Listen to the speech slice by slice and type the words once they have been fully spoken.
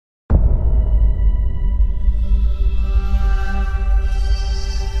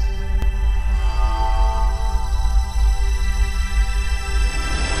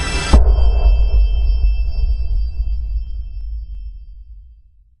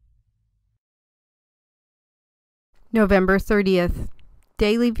November 30th.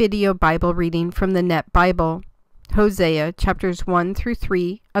 Daily video Bible reading from the Net Bible. Hosea, chapters 1 through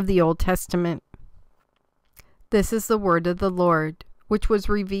 3 of the Old Testament. This is the word of the Lord, which was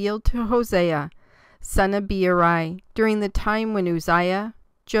revealed to Hosea, son of Beeri, during the time when Uzziah,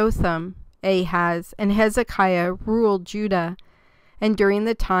 Jotham, Ahaz, and Hezekiah ruled Judah, and during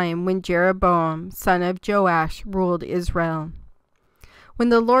the time when Jeroboam, son of Joash, ruled Israel. When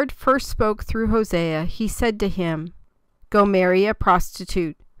the Lord first spoke through Hosea, he said to him, "Go marry a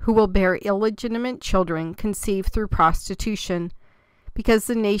prostitute, who will bear illegitimate children conceived through prostitution, because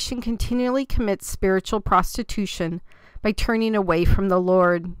the nation continually commits spiritual prostitution by turning away from the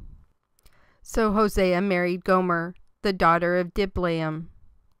Lord." So Hosea married Gomer, the daughter of Diblaim.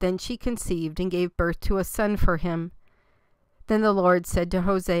 Then she conceived and gave birth to a son for him. Then the Lord said to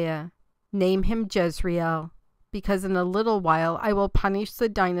Hosea, "Name him Jezreel, because in a little while I will punish the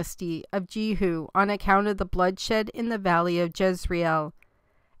dynasty of Jehu on account of the bloodshed in the valley of Jezreel,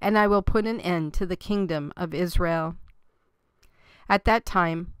 and I will put an end to the kingdom of Israel. At that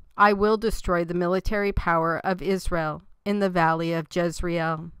time I will destroy the military power of Israel in the valley of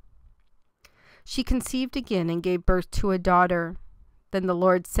Jezreel." She conceived again and gave birth to a daughter. Then the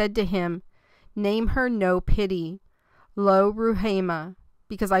Lord said to him, "Name her No Pity, Lo Ruhamah,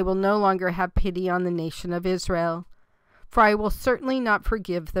 because I will no longer have pity on the nation of Israel. For I will certainly not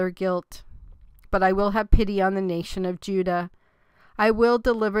forgive their guilt, but I will have pity on the nation of Judah. I will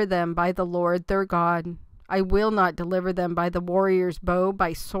deliver them by the Lord their God. I will not deliver them by the warrior's bow,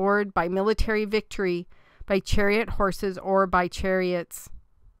 by sword, by military victory, by chariot horses, or by chariots."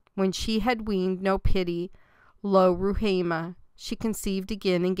 When she had weaned No Pity, Lo Ruhamah, she conceived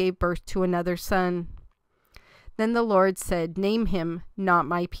again and gave birth to another son. Then the Lord said, "Name him Not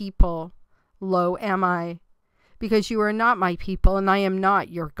My People, Lo Am I, because you are not my people, and I am not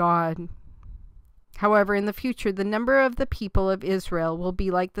your God." However, in the future, the number of the people of Israel will be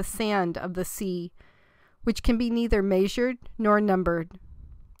like the sand of the sea, which can be neither measured nor numbered.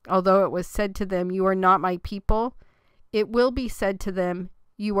 Although it was said to them, "You are not my people," it will be said to them,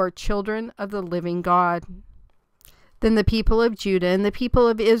 "You are children of the living God." Then the people of Judah and the people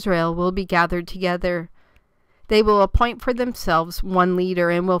of Israel will be gathered together. They will appoint for themselves one leader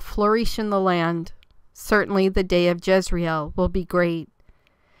and will flourish in the land. Certainly the day of Jezreel will be great.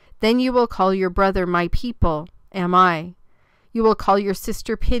 Then you will call your brother My People, Am I. You will call your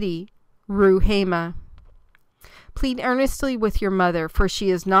sister Pity, Ruhamah. Plead earnestly with your mother, for she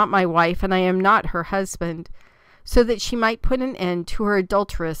is not my wife and I am not her husband, so that she might put an end to her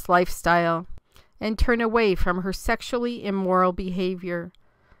adulterous lifestyle and turn away from her sexually immoral behavior.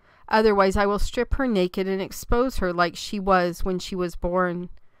 Otherwise I will strip her naked and expose her like she was when she was born.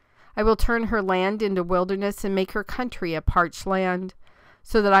 I will turn her land into wilderness and make her country a parched land,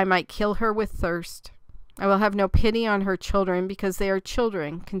 so that I might kill her with thirst. I will have no pity on her children, because they are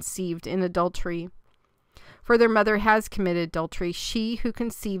children conceived in adultery. For their mother has committed adultery. She who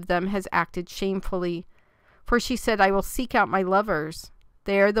conceived them has acted shamefully. For she said, "I will seek out my lovers.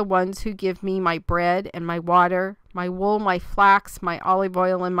 They are the ones who give me my bread and my water, my wool, my flax, my olive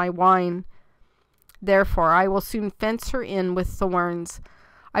oil, and my wine. Therefore I will soon fence her in with thorns.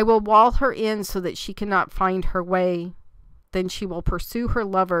 I will wall her in so that she cannot find her way. Then she will pursue her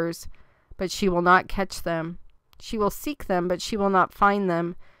lovers, but she will not catch them. She will seek them, but she will not find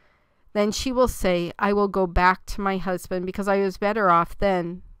them. Then she will say, I will go back to my husband, because I was better off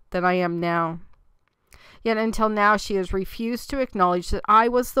then than I am now." Yet until now she has refused to acknowledge that I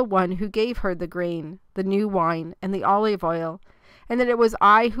was the one who gave her the grain, the new wine, and the olive oil, and that it was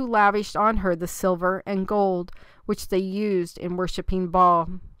I who lavished on her the silver and gold, which they used in worshipping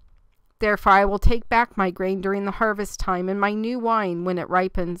Baal. Therefore I will take back my grain during the harvest time, and my new wine when it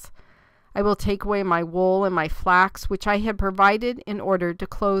ripens. I will take away my wool and my flax, which I had provided in order to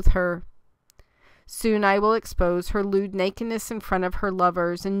clothe her. Soon I will expose her lewd nakedness in front of her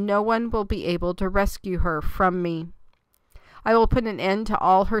lovers, and no one will be able to rescue her from me. I will put an end to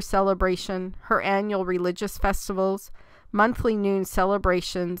all her celebration, her annual religious festivals, monthly noon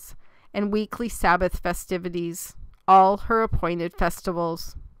celebrations, and weekly Sabbath festivities, all her appointed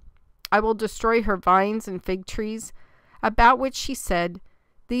festivals. I will destroy her vines and fig trees, about which she said,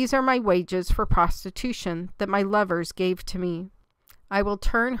 "These are my wages for prostitution that my lovers gave to me." I will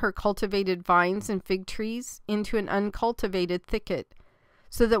turn her cultivated vines and fig trees into an uncultivated thicket,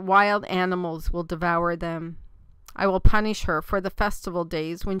 so that wild animals will devour them. I will punish her for the festival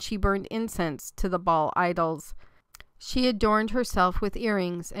days when she burned incense to the Baal idols. She adorned herself with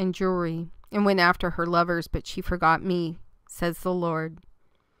earrings and jewelry, and went after her lovers, but she forgot me, says the Lord.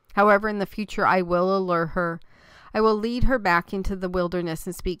 However, in the future I will allure her. I will lead her back into the wilderness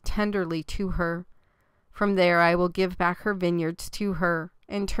and speak tenderly to her. From there I will give back her vineyards to her,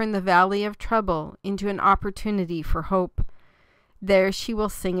 and turn the valley of trouble into an opportunity for hope. There she will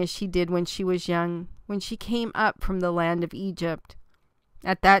sing as she did when she was young, when she came up from the land of Egypt.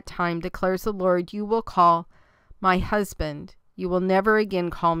 At that time, declares the Lord, you will call my husband. You will never again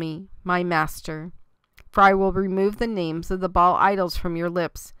call me my master. For I will remove the names of the Baal idols from your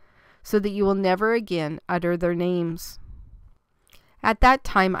lips, so that you will never again utter their names. At that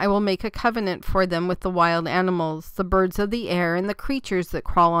time I will make a covenant for them with the wild animals, the birds of the air, and the creatures that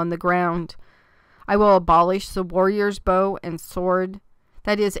crawl on the ground. I will abolish the warrior's bow and sword,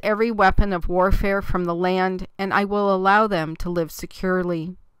 that is, every weapon of warfare from the land, and I will allow them to live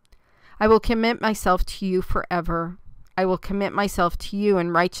securely. I will commit myself to you forever. I will commit myself to you in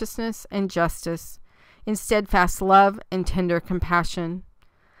righteousness and justice, in steadfast love and tender compassion.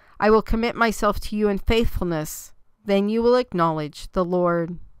 I will commit myself to you in faithfulness. Then you will acknowledge the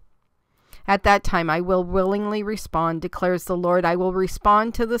Lord. At that time I will willingly respond, declares the Lord. I will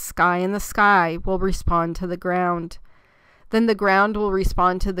respond to the sky, and the sky will respond to the ground. Then the ground will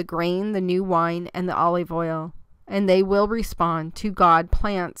respond to the grain, the new wine, and the olive oil, and they will respond to God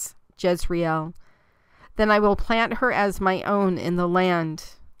plants Jezreel. Then I will plant her as my own in the land.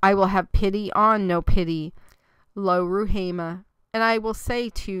 I will have pity on no pity, lo Ruhama, and I will say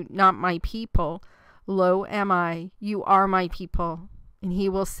to not my people, lo am I, you are my people, and he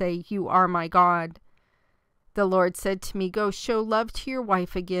will say, you are my God. The Lord said to me, go show love to your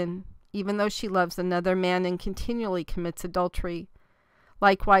wife again, even though she loves another man and continually commits adultery.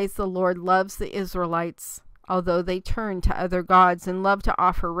 Likewise the Lord loves the Israelites, although they turn to other gods and love to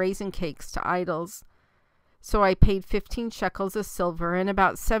offer raisin cakes to idols. So I paid 15 shekels of silver and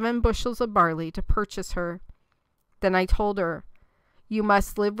about 7 bushels of barley to purchase her. Then I told her, you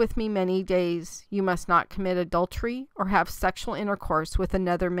must live with me many days. You must not commit adultery or have sexual intercourse with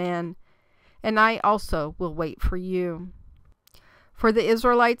another man, and I also will wait for you. For the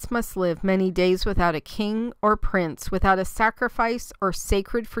Israelites must live many days without a king or prince, without a sacrifice or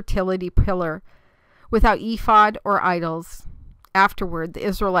sacred fertility pillar, without ephod or idols. Afterward, the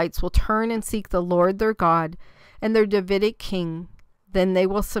Israelites will turn and seek the Lord their God and their Davidic king. Then they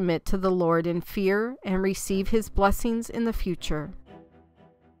will submit to the Lord in fear and receive his blessings in the future.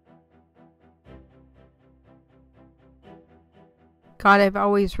 God, I've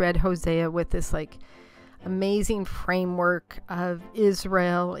always read Hosea with this amazing framework of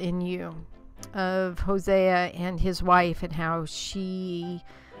Israel in you, of Hosea and his wife, and how she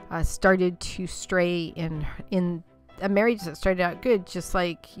started to stray in a marriage that started out good, just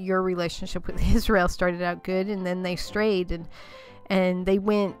like your relationship with Israel started out good, and then they strayed and they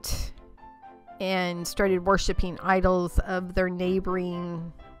went and started worshiping idols of their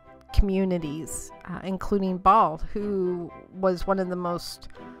neighboring communities, including Baal, who was one of the most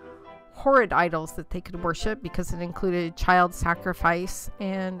horrid idols that they could worship because it included child sacrifice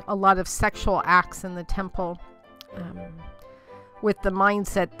and a lot of sexual acts in the temple, with the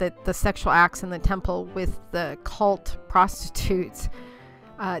mindset that the sexual acts in the temple with the cult prostitutes,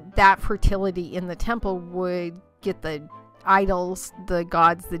 that fertility in the temple would get the idols, the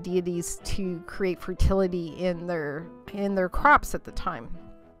gods, the deities, to create fertility in their crops at the time.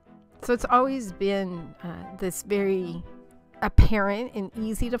 So it's always been this very apparent and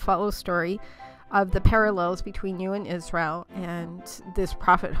easy to follow story of the parallels between you and Israel and this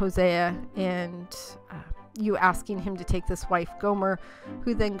prophet Hosea, and you asking him to take this wife Gomer,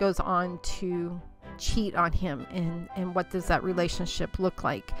 who then goes on to cheat on him, and what does that relationship look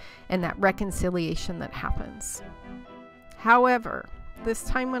like, and that reconciliation that happens. However, this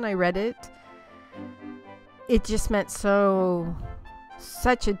time when I read it, it just meant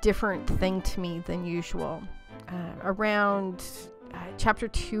such a different thing to me than usual. Around chapter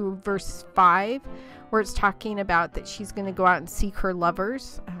 2 verse 5, where it's talking about that she's going to go out and seek her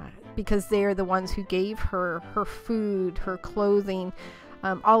lovers, because they are the ones who gave her food, her clothing,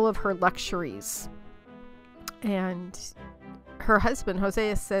 all of her luxuries. And her husband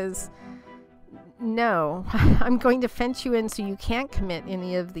Hosea says, no, I'm going to fence you in so you can't commit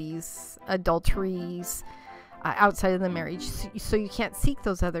any of these adulteries outside of the marriage, so you can't seek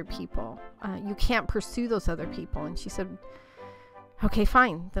those other people, you can't pursue those other people. And she said, okay,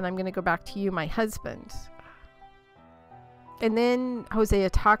 fine, then I'm going to go back to you, my husband. And then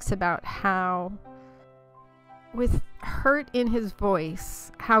Hosea talks about how, with hurt in his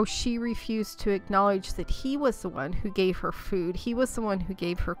voice, how she refused to acknowledge that he was the one who gave her food, he was the one who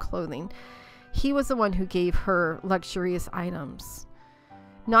gave her clothing, he was the one who gave her luxurious items.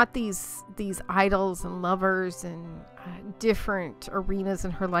 Not these idols and lovers and different arenas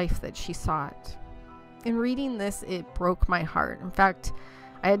in her life that she sought. In reading this, it broke my heart. In fact,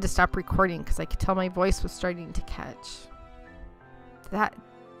 I had to stop recording because I could tell my voice was starting to catch.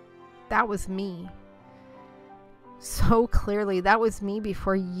 That was me. So clearly, that was me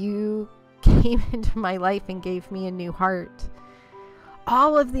before you came into my life and gave me a new heart.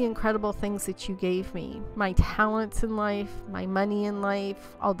 All of the incredible things that you gave me, my talents in life, my money in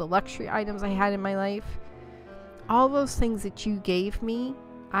life, all the luxury items I had in my life, all those things that you gave me,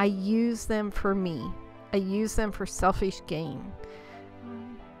 I used them for me. I used them for selfish gain.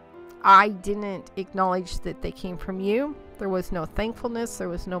 I didn't acknowledge that they came from you. There was no thankfulness. There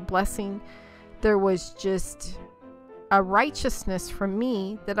was no blessing. There was just a righteousness from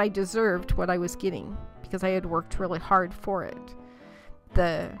me that I deserved what I was getting because I had worked really hard for it.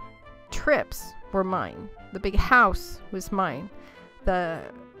 The trips were mine. The big house was mine. The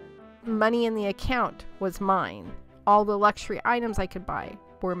money in the account was mine. All the luxury items I could buy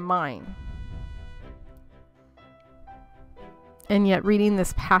were mine. And yet, reading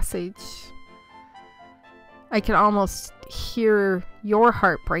this passage, I could almost hear your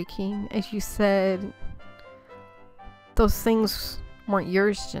heart breaking as you said, those things weren't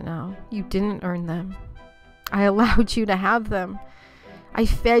yours, Janelle. You didn't earn them. I allowed you to have them. I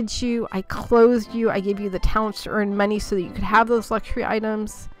fed you. I clothed you. I gave you the talents to earn money so that you could have those luxury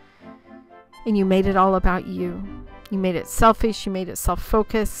items. And you made it all about you. You made it selfish. You made it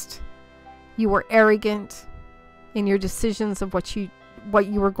self-focused. You were arrogant in your decisions of what you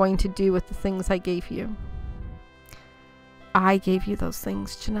were going to do with the things I gave you. I gave you those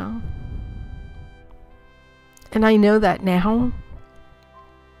things, Janelle. And I know that now.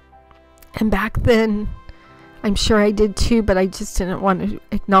 And back then, I'm sure I did too, but I just didn't want to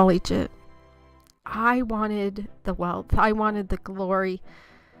acknowledge it. I wanted the wealth. I wanted the glory.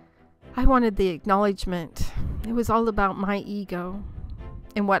 I wanted the acknowledgement. It was all about my ego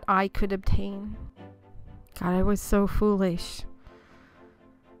and what I could obtain. God, I was so foolish.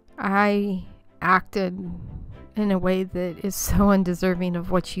 I acted in a way that is so undeserving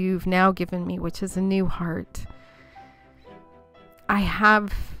of what you've now given me, which is a new heart. I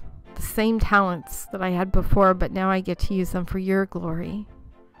have the same talents that I had before, but now I get to use them for your glory.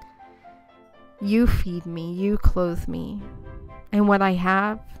 You feed me, you clothe me, and what I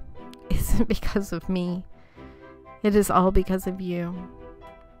have isn't because of me. It is all because of you.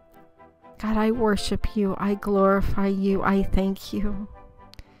 God, I worship you, I glorify you, I thank you.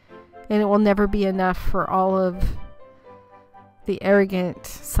 And it will never be enough for all of the arrogant,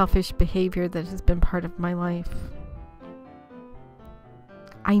 selfish behavior that has been part of my life.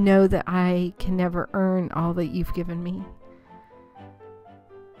 I know that I can never earn all that you've given me.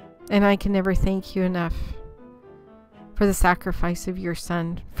 And I can never thank you enough for the sacrifice of your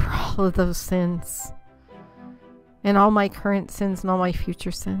son for all of those sins. And all my current sins and all my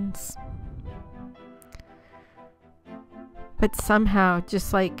future sins. But somehow,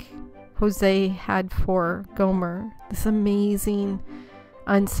 just like Hosea had for Gomer, this amazing,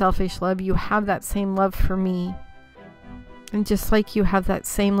 unselfish love, you have that same love for me. And just like you have that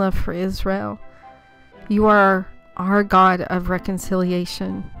same love for Israel, you are our God of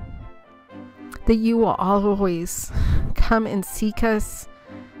reconciliation. That you will always come and seek us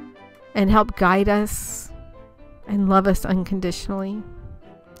and help guide us and love us unconditionally.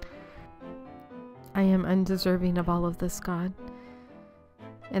 I am undeserving of all of this, God.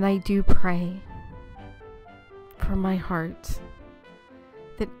 And I do pray from my heart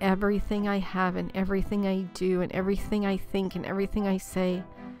that everything I have and everything I do and everything I think and everything I say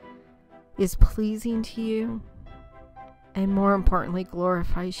is pleasing to you and, more importantly,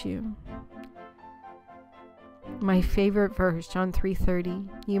 glorifies you. My favorite verse, John 3:30,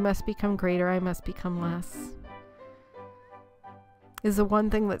 you must become greater, I must become less, is the one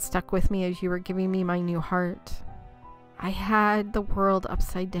thing that stuck with me as you were giving me my new heart. I had the world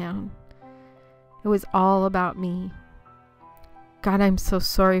upside down. It was all about me. God, I'm so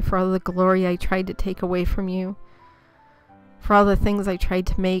sorry for all the glory I tried to take away from you, for all the things I tried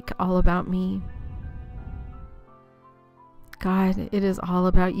to make all about me. God, it is all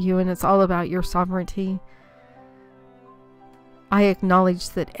about you and it's all about your sovereignty. I acknowledge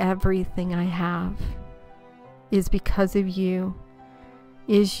that everything I have is because of you,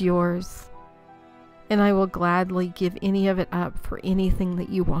 is yours, and I will gladly give any of it up for anything that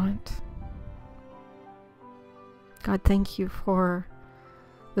you want. God, thank you for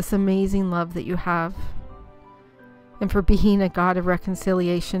this amazing love that you have, and for being a God of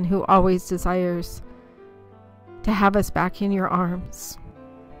reconciliation who always desires to have us back in your arms,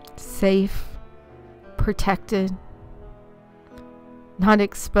 safe, protected, not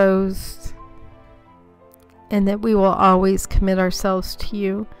exposed, and that we will always commit ourselves to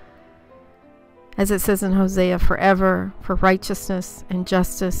you as it says in Hosea, forever, for righteousness and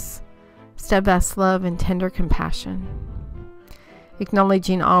justice, steadfast love and tender compassion.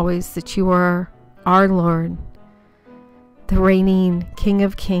 Acknowledging always that you are our Lord, the reigning King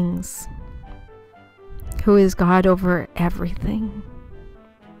of Kings, who is God over everything.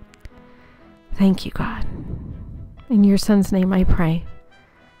 Thank you, God. In your Son's name I pray.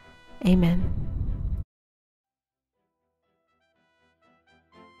 Amen.